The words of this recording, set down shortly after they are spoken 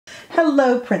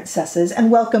Hello, princesses,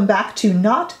 and welcome back to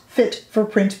Not Fit for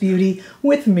Print Beauty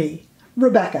with me,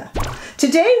 Rebecca.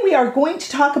 Today we are going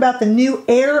to talk about the new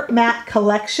Air Matte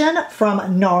collection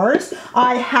from Nars.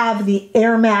 I have the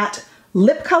Air Matte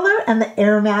Lip Color and the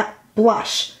Air Matte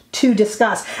Blush to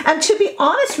discuss. And to be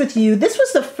honest with you, this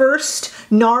was the first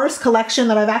Nars collection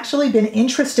that I've actually been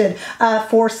interested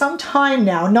for some time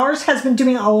now. Nars has been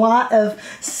doing a lot of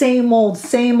same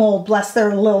old, bless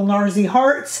their little Narsy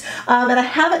hearts, and I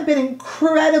haven't been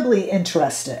incredibly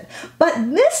interested. But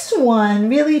this one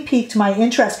really piqued my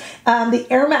interest. The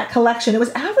Air Matte collection, it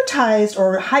was advertised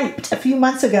or hyped a few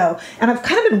months ago, and I've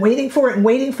kind of been waiting for it and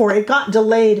waiting for it. It got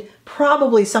delayed,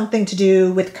 probably something to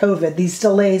do with COVID. These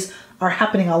delays are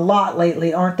happening a lot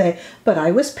lately, aren't they? But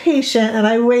I was patient and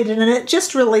I waited, and it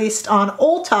just released on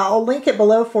Ulta. I'll link it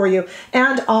below for you,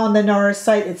 and on the Nars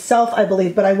site itself, I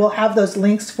believe, but I will have those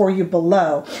links for you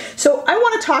below. So I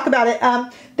want to talk about it.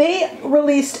 They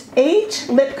released 8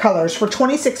 lip colors for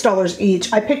 $26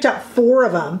 each. I picked up 4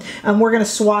 of them, and we're going to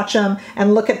swatch them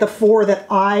and look at the 4 that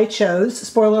I chose.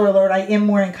 Spoiler alert, I am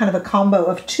wearing kind of a combo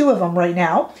of 2 of them right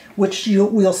now, which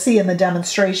we'll see in the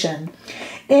demonstration.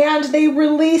 And they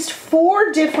released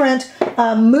 4 different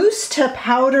mousse to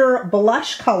powder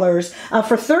blush colors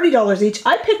for $30 each.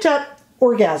 I picked up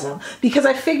Orgasm because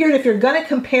I figured if you're going to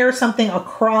compare something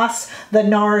across the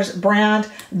Nars brand,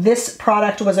 this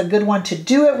product was a good one to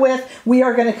do it with. We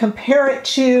are going to compare it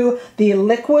to the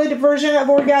liquid version of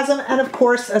Orgasm, and of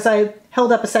course, as I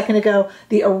held up a second ago,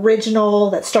 the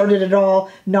original that started it all,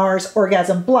 Nars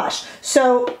Orgasm Blush.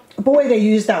 So boy, they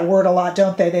use that word a lot,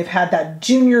 don't they? They've had that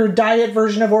junior diet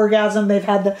version of Orgasm. They've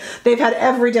had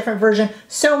every different version.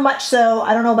 So much so,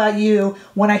 I don't know about you,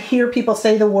 when I hear people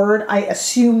say the word, I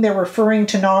assume they're referring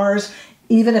to Nars.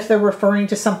 Even if they're referring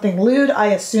to something lewd, I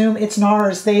assume it's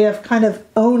Nars. They have kind of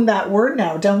owned that word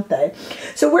now, don't they?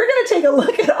 So we're going to take a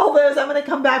look at all those. I'm going to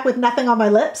come back with nothing on my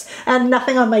lips and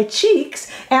nothing on my cheeks.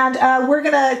 And we're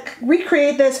going to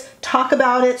recreate this, talk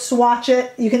about it, swatch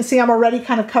it. You can see I'm already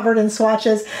kind of covered in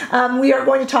swatches. We are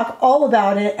going to talk all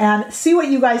about it and see what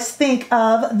you guys think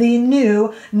of the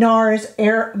new Nars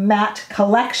Air Matte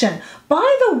collection.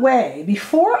 By the way,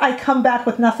 before I come back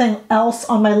with nothing else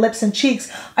on my lips and cheeks,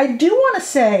 I do want to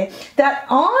say that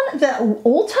on the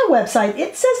Ulta website,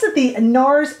 it says that the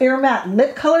Nars Air Matte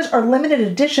lip colors are limited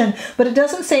edition, but it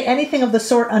doesn't say anything of the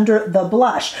sort under the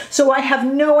blush. So I have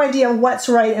no idea what's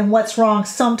right and what's wrong.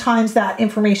 Sometimes that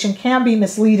information can be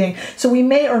misleading. So we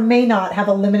may or may not have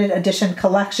a limited edition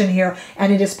collection here,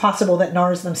 and it is possible that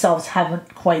Nars themselves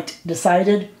haven't quite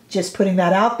decided. Just putting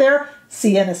that out there.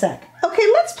 See you in a sec. Okay,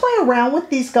 let's play around with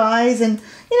these guys and,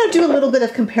 do a little bit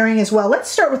of comparing as well. Let's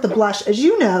start with the blush. As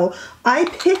you know, I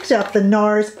picked up the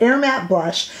Nars Air Matte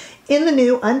Blush in the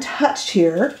new untouched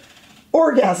here,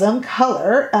 Orgasm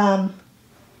color.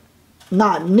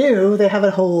 Not new, they have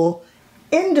a whole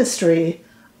industry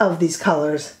of these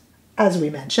colors, as we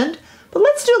mentioned. But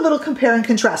let's do a little compare and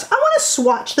contrast. I want to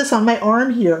swatch this on my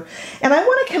arm here, and I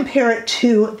want to compare it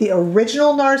to the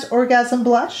original Nars Orgasm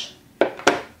blush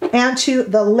and to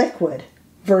the liquid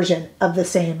version of the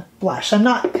same blush. I'm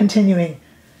not continuing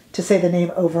to say the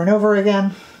name over and over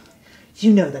again.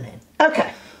 You know the name.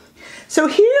 Okay, so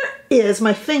here is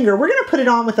my finger. We're going to put it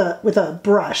on with a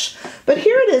brush, but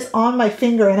here it is on my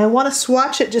finger, and I want to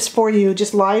swatch it just for you,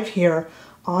 just live here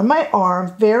on my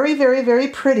arm. Very, very, very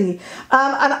pretty.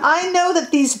 And I know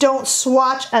that these don't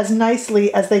swatch as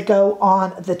nicely as they go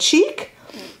on the cheek.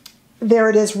 There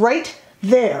it is right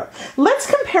there. Let's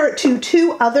compare it to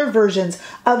 2 other versions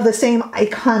of the same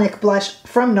iconic blush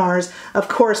from Nars. Of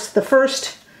course, the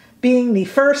first being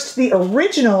the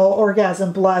original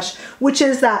Orgasm blush, which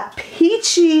is that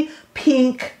peachy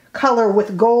pink color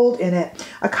with gold in it.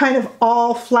 A kind of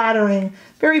all flattering,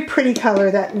 very pretty color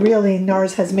that really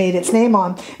Nars has made its name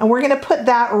on. And we're going to put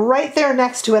that right there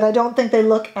next to it. I don't think they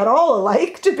look at all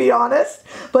alike, to be honest,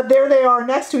 but there they are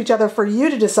next to each other for you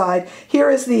to decide. Here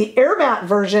is the Air Matte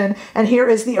version, and here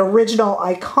is the original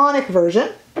iconic version.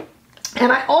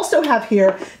 And I also have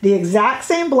here the exact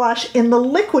same blush in the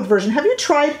liquid version. Have you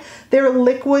tried their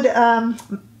liquid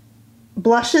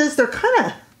blushes? They're kind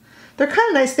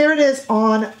of nice. There it is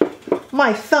on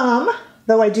my thumb,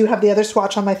 though I do have the other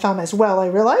swatch on my thumb as well, I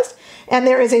realized. And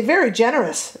there is a very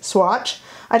generous swatch.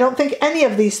 I don't think any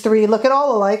of these 3 look at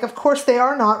all alike. Of course, they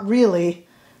are not really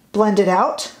blended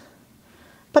out.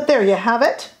 But there you have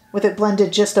it, with it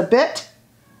blended just a bit.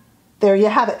 There you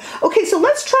have it. Okay, so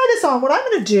let's try this on. What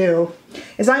I'm going to do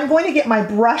is I'm going to get my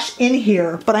brush in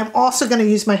here, but I'm also going to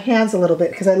use my hands a little bit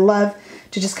because I love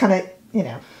to just kind of,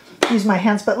 use my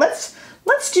hands. But let's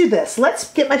do this.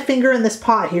 Let's get my finger in this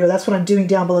pot here. That's what I'm doing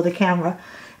down below the camera.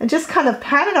 And just kind of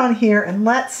pat it on here, and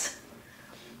let's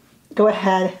go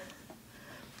ahead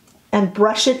and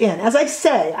brush it in. As I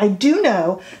say, I do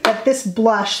know that this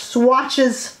blush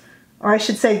swatches, or I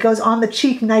should say goes on the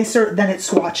cheek nicer than it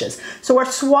swatches. So our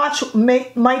swatch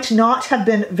might not have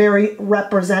been very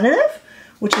representative,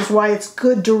 which is why it's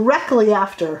good directly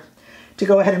after to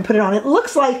go ahead and put it on. It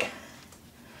looks like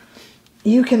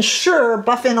you can sure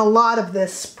buff in a lot of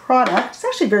this product. It's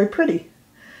actually very pretty.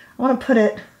 I want to put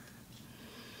it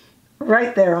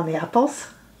right there on the apples.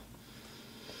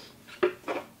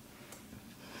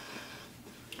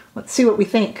 Let's see what we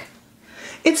think.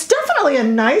 It's definitely a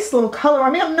nice little color.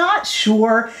 I mean, I'm not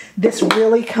sure this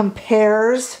really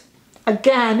compares.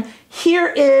 Again, here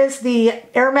is the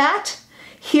Air Matte.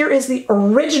 Here is the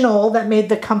original that made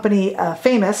the company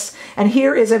famous. And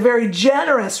here is a very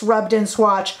generous rubbed-in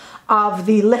swatch of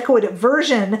the liquid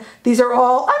version. These are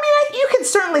all, I mean, you can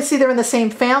certainly see they're in the same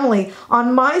family.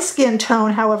 On my skin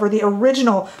tone, however, the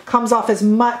original comes off as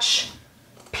much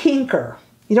pinker.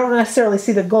 You don't necessarily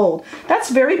see the gold. That's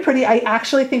very pretty. I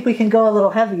actually think we can go a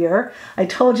little heavier. I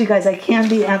told you guys I can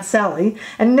be Aunt Sally.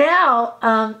 And now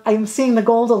I'm seeing the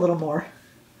gold a little more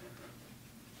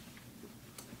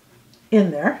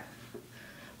in there.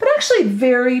 But actually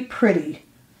very pretty.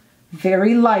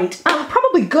 Very light.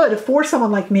 Probably good for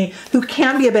someone like me who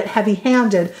can be a bit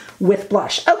heavy-handed with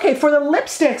blush. Okay, for the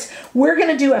lipsticks, we're going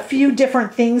to do a few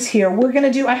different things here.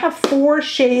 I have 4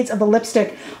 shades of the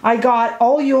lipstick. I got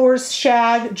All Yours,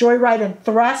 Shag, Joyride, and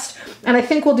Thurst. And I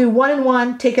think we'll do 1 in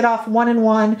 1, take it off 1 in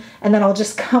 1, and then I'll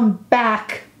just come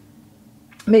back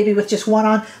maybe with just 1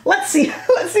 on. Let's see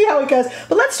how it goes.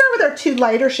 But let's start with our 2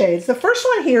 lighter shades. The first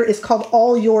one here is called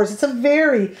All Yours. It's a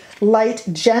very light,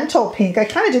 gentle pink. I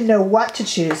kind of didn't know what to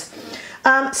choose.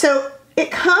 So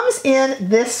it comes in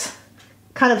this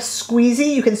kind of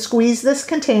squeezy. You can squeeze this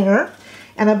container.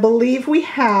 And I believe we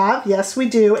have, yes we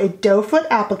do, a doe foot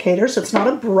applicator, so it's not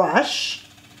a brush.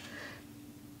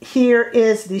 Here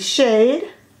is the shade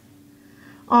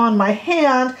on my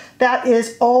hand. That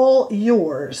is All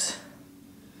Yours.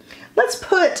 Let's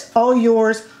put All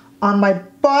Yours on my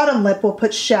bottom lip. We'll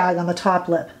put Shag on the top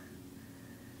lip.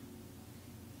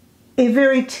 A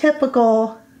very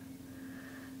typical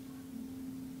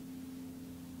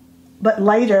but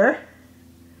lighter,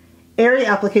 airy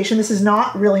application. This is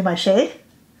not really my shade.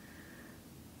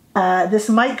 This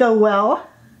might go well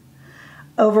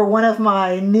over one of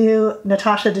my new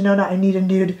Natasha Denona I Need a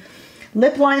Nude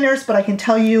lip liners, but I can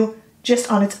tell you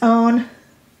just on its own,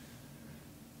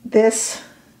 this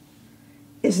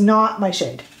is not my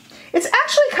shade. It's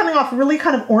actually coming off really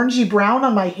kind of orangey brown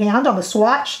on my hand on the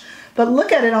swatch, but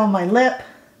look at it on my lip.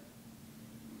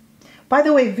 By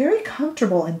the way, very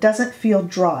comfortable and doesn't feel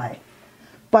dry.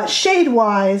 But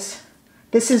shade-wise,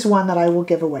 this is one that I will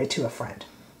give away to a friend.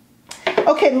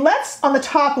 Okay, let's, on the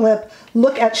top lip,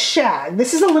 look at Shag.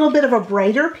 This is a little bit of a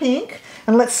brighter pink,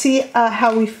 and let's see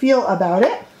how we feel about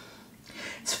it.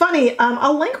 It's funny,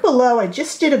 I'll link below, I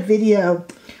just did a video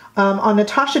on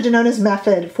Natasha Denona's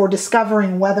method for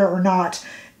discovering whether or not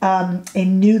a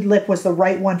nude lip was the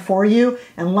right one for you.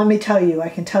 And let me tell you, I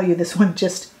can tell you this one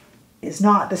just is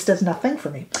not. This does nothing for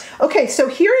me. Okay, so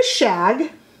here is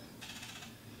Shag.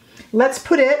 Let's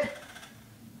put it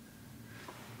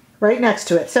right next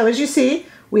to it. So as you see,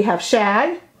 we have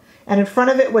Shag, and in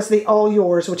front of it was the All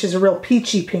Yours, which is a real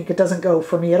peachy pink. It doesn't go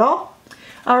for me at all.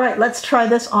 All right, let's try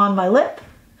this on my lip.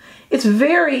 It's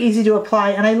very easy to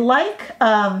apply, and I like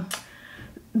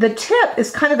the tip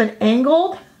is kind of an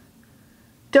angled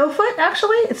doe foot,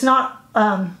 actually. It's not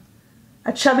a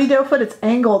chubby doe foot, it's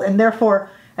angled, and therefore,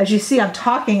 as you see, I'm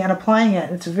talking and applying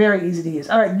it. It's very easy to use.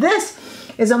 All right, this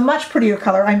is a much prettier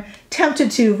color. I'm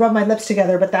tempted to rub my lips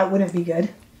together, but that wouldn't be good.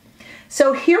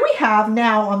 So here we have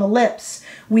now on the lips,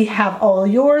 we have All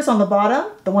Yours on the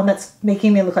bottom, the one that's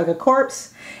making me look like a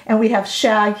corpse, and we have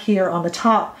Shag here on the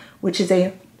top, which is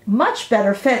a much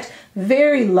better fit.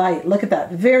 Very light. Look at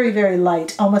that. Very, very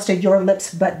light. Almost a Your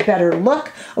Lips But Better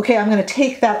look. Okay, I'm going to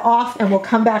take that off and we'll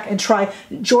come back and try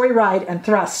Joyride and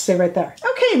Thurst. Stay right there.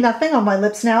 Okay, nothing on my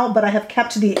lips now, but I have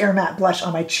kept the Air Matte blush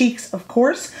on my cheeks, of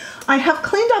course. I have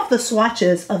cleaned off the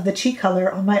swatches of the cheek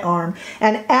color on my arm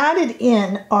and added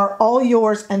in our All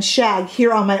Yours and Shag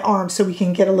here on my arm so we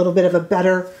can get a little bit of a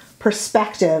better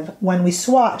perspective when we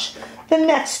swatch the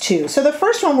next 2. So the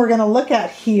first one we're going to look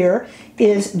at here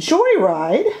is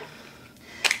Joyride.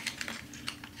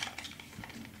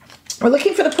 We're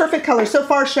looking for the perfect color. So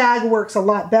far, Shag works a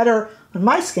lot better on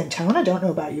my skin tone. I don't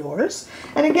know about yours.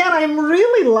 And again, I'm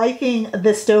really liking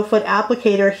this doe foot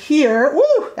applicator here.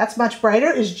 Woo, that's much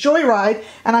brighter, is Joyride.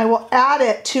 And I will add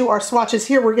it to our swatches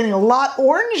here. We're getting a lot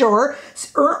oranger.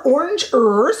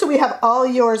 So we have All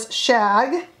Yours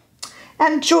Shag.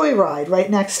 and Joyride right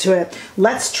next to it.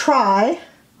 Let's try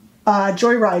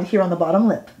Joyride here on the bottom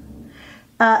lip.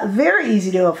 Very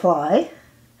easy to apply.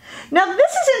 Now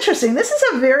this is interesting. This is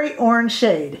a very orange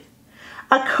shade.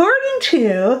 According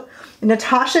to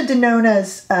Natasha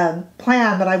Denona's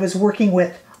plan that I was working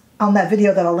with on that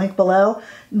video that I'll link below,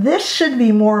 this should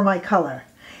be more my color.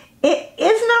 It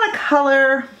is not a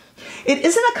color, it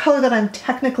isn't a color that I'm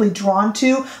technically drawn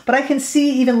to, but I can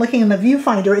see even looking in the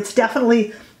viewfinder, it's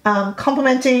definitely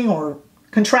complementing or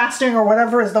contrasting or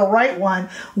whatever is the right one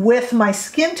with my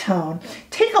skin tone.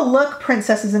 Take a look,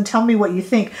 princesses, and tell me what you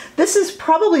think. This is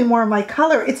probably more my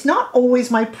color. It's not always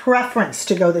my preference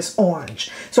to go this orange,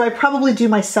 so I probably do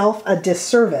myself a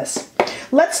disservice.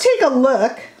 Let's take a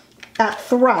look at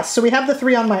Thurst. So we have the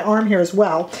 3 on my arm here as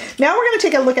well. Now we're going to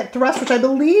take a look at Thurst, which I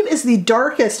believe is the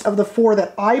darkest of the 4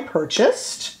 that I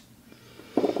purchased.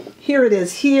 Here it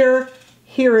is here.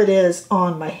 Here it is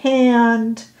on my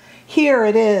hand. Here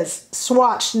it is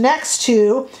swatched next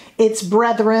to its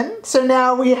brethren. So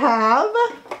now we have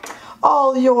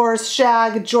all yours,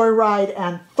 Shag, Joyride,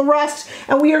 and Thurst.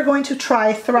 And we are going to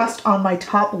try Thurst on my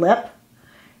top lip.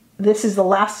 This is the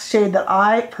last shade that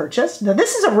I purchased. Now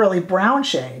this is a really brown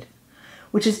shade,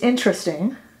 which is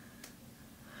interesting.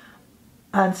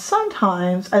 And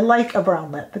sometimes I like a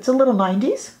brown lip. It's a little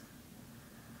 90s.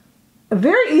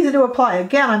 Very easy to apply.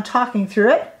 Again, I'm talking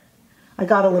through it. I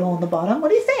got a little on the bottom. What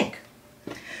do you think?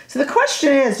 So the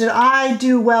question is, did I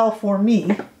do well for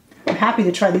me? I'm happy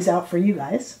to try these out for you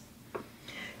guys.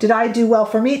 Did I do well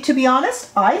for me? To be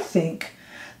honest, I think,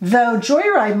 though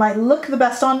Joyride might look the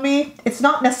best on me, it's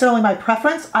not necessarily my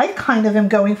preference. I kind of am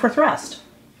going for Thurst.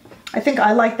 I think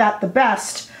I like that the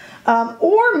best.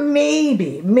 Or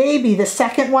maybe the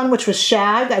second one, which was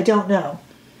Shag. I don't know.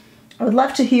 I would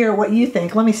love to hear what you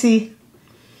think. Let me see.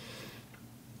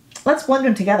 Let's blend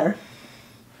them together.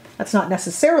 That's not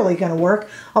necessarily going to work.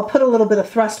 I'll put a little bit of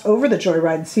Thurst over the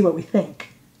Joyride and see what we think.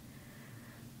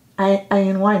 I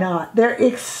mean, why not? They're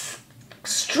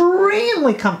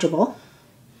extremely comfortable.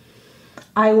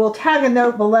 I will tag a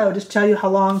note below to tell you how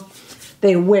long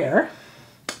they wear.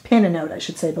 Pin a note, I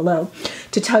should say, below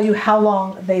to tell you how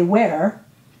long they wear.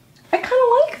 I kind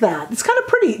of like that. It's kind of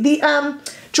pretty. The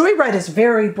Joyride is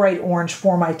very bright orange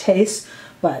for my taste,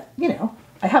 but you know,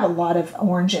 I have a lot of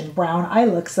orange and brown eye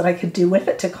looks that I could do with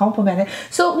it to complement it.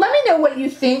 So let me know what you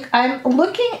think. I'm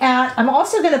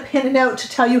also going to pin a note to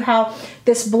tell you how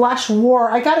this blush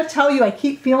wore. I got to tell you, I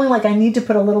keep feeling like I need to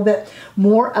put a little bit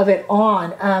more of it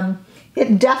on.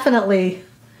 You're definitely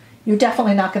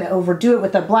not going to overdo it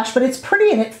with the blush, but it's pretty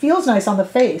and it feels nice on the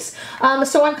face.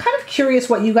 So I'm kind of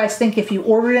curious what you guys think if you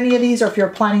ordered any of these or if you're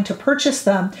planning to purchase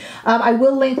them. I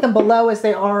will link them below as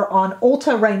they are on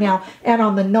Ulta right now and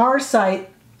on the Nars site.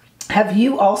 Have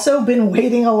you also been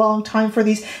waiting a long time for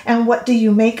these? And what do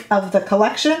you make of the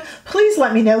collection? Please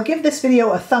let me know. Give this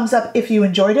video a thumbs up if you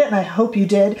enjoyed it, and I hope you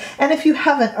did. And if you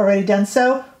haven't already done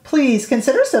so, please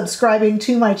consider subscribing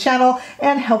to my channel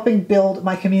and helping build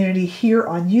my community here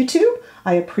on YouTube.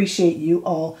 I appreciate you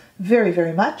all very,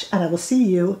 very much, and I will see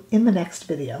you in the next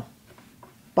video.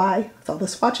 Bye. That's all the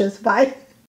swatches. Bye.